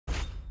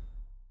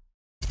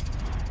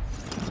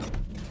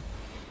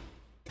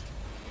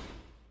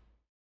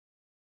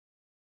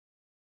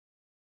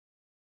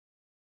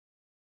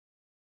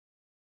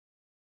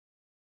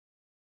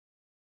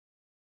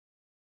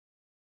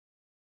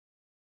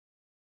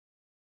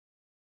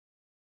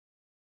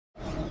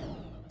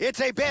It's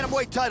a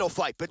bantamweight title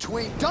fight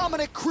between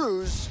Dominick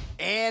Cruz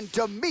and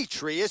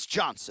Demetrious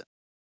Johnson.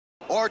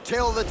 Our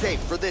tale of the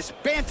tape for this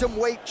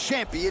bantamweight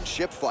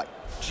championship fight.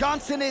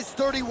 Johnson is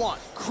 31,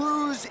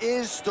 Cruz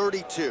is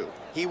 32.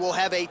 He will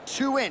have a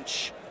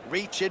 2-inch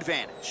reach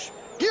advantage.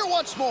 Here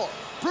once more,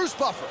 Bruce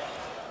Buffer.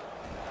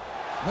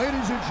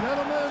 Ladies and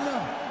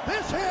gentlemen,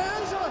 this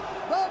is the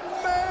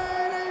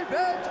main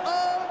event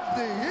of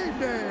the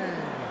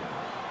evening.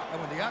 And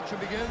when the action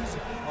begins,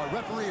 our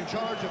referee in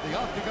charge of the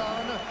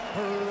Octagon,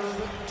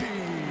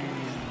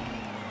 Dean.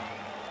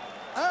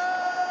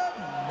 And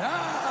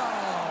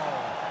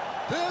now,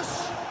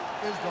 this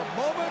is the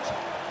moment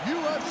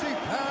UFC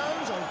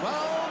fans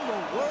around the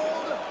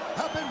world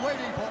have been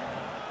waiting for.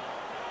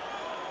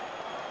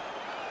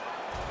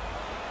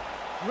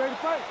 You ready to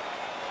fight?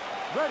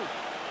 Ready.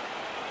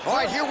 All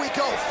right, here we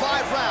go.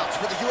 5 rounds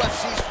for the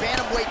UFC's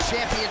Bantamweight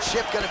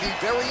Championship. Going to be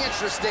very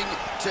interesting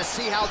to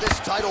see how this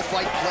title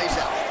fight plays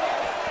out.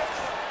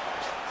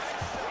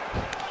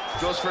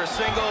 Goes for a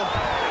single.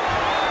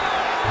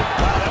 Wow,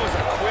 that was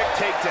a quick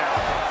takedown.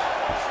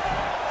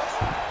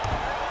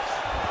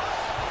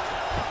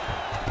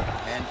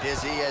 And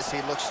busy as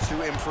he looks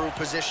to improve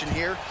position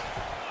here.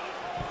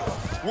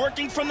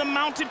 Working from the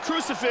mounted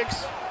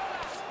crucifix.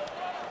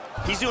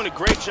 He's doing a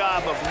great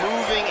job of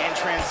moving and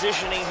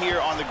transitioning here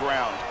on the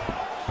ground.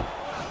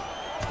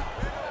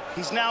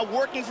 He's now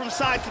working from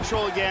side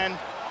control again.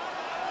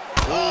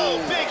 Oh,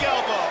 big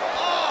elbow.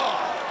 Oh!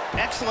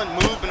 Excellent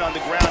movement on the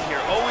ground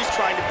here, always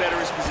trying to better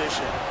his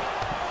position.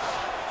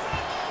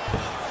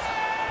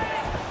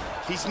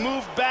 He's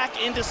moved back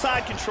into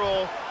side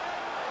control.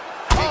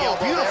 Oh,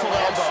 beautiful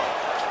elbow.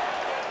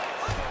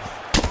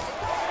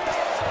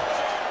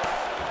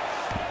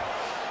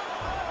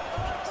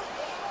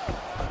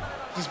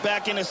 He's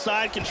back into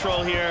side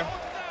control here.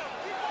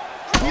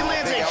 He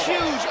lands a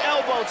huge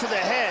elbow to the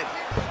head.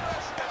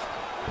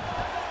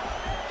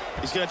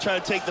 He's gonna try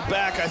to take the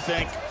back, I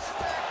think.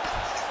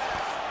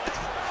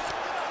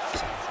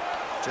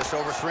 Just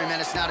over 3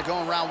 minutes now to go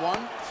in round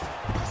 1.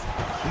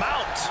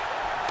 Mount.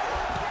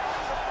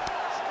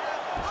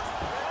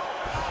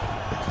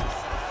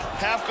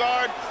 Half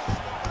guard.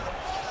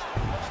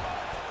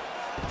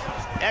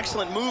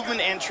 Excellent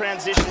movement and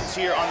transitions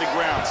here on the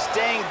ground,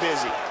 staying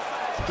busy.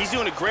 He's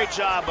doing a great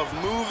job of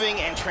moving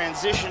and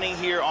transitioning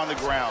here on the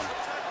ground.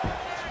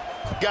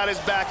 Got his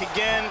back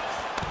again.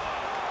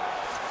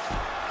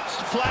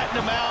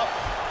 Flatten him out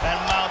and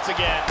mounts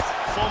again.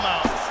 Full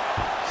mount.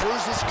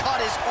 Cruz's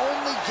cut is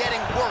only getting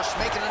worse,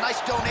 making a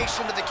nice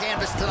donation to the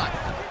canvas tonight.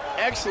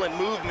 Excellent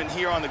movement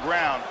here on the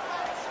ground.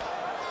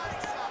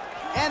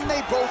 And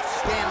they both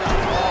stand up.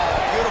 Oh,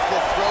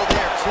 beautiful throw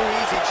there. Too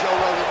easy, Joe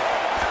Rogan.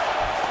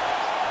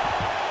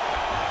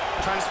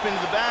 Trying to spin to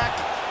the back.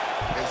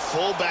 And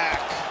full back.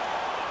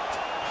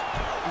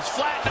 He's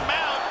flattened him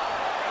out.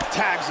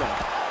 Tags him.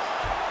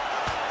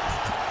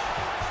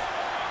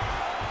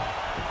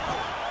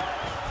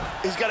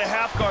 He's got a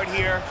half guard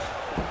here.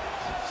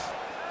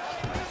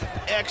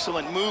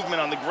 Excellent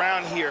movement on the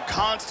ground here.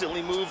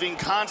 Constantly moving,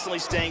 constantly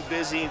staying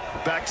busy.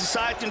 Back to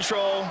side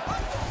control.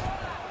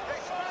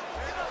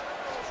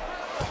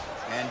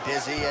 And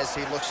busy as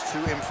he looks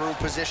to improve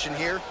position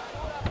here.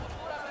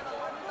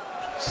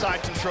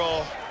 Side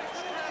control.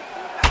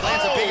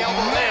 Lands a big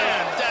elbow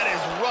man, that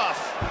is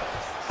rough.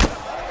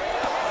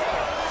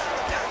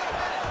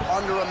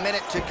 Under a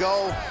minute to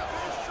go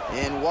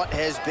in what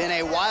has been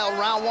a wild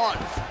round 1.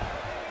 Ooh.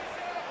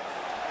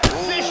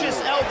 Vicious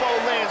elbow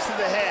lands to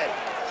the head.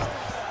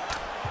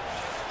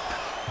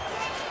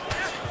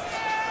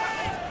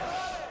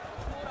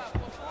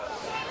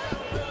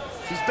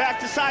 He's back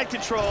to side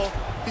control.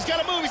 He's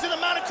got to move. He's in the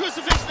mounted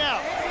crucifix now.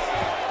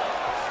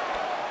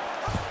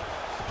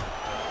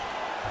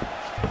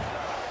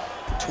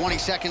 20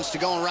 seconds to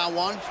go in round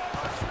 1.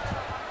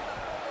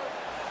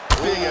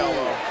 Big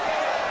elbow.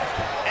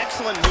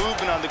 Excellent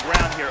movement on the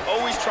ground here,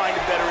 always trying to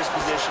better his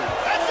position.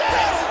 That's it!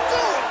 Do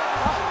it!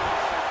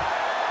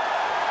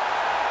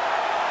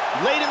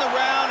 Late in the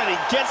round, and he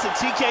gets a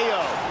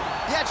TKO.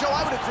 Yeah, Joe,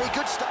 I would agree.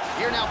 Good stuff.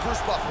 Here now, Bruce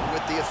Buffer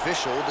with the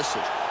official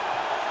decision.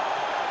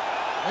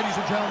 Ladies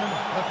and gentlemen,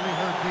 referee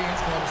heard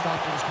Dean's call to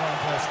stop to this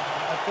contest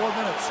at 4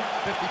 minutes,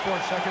 54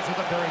 seconds of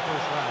the very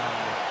first round.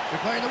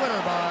 Declaring the winner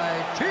by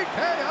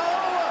TKO.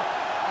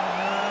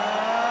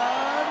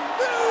 And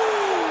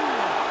new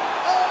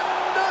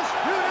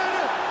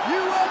undisputed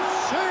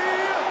UFC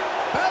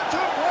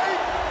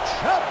bantamweight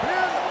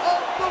champion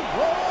of the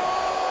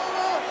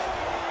world,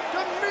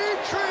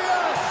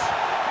 Demetrious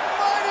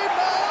Mighty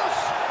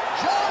Mouse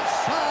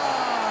Johnson.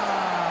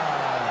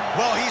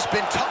 Well, he's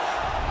been tough.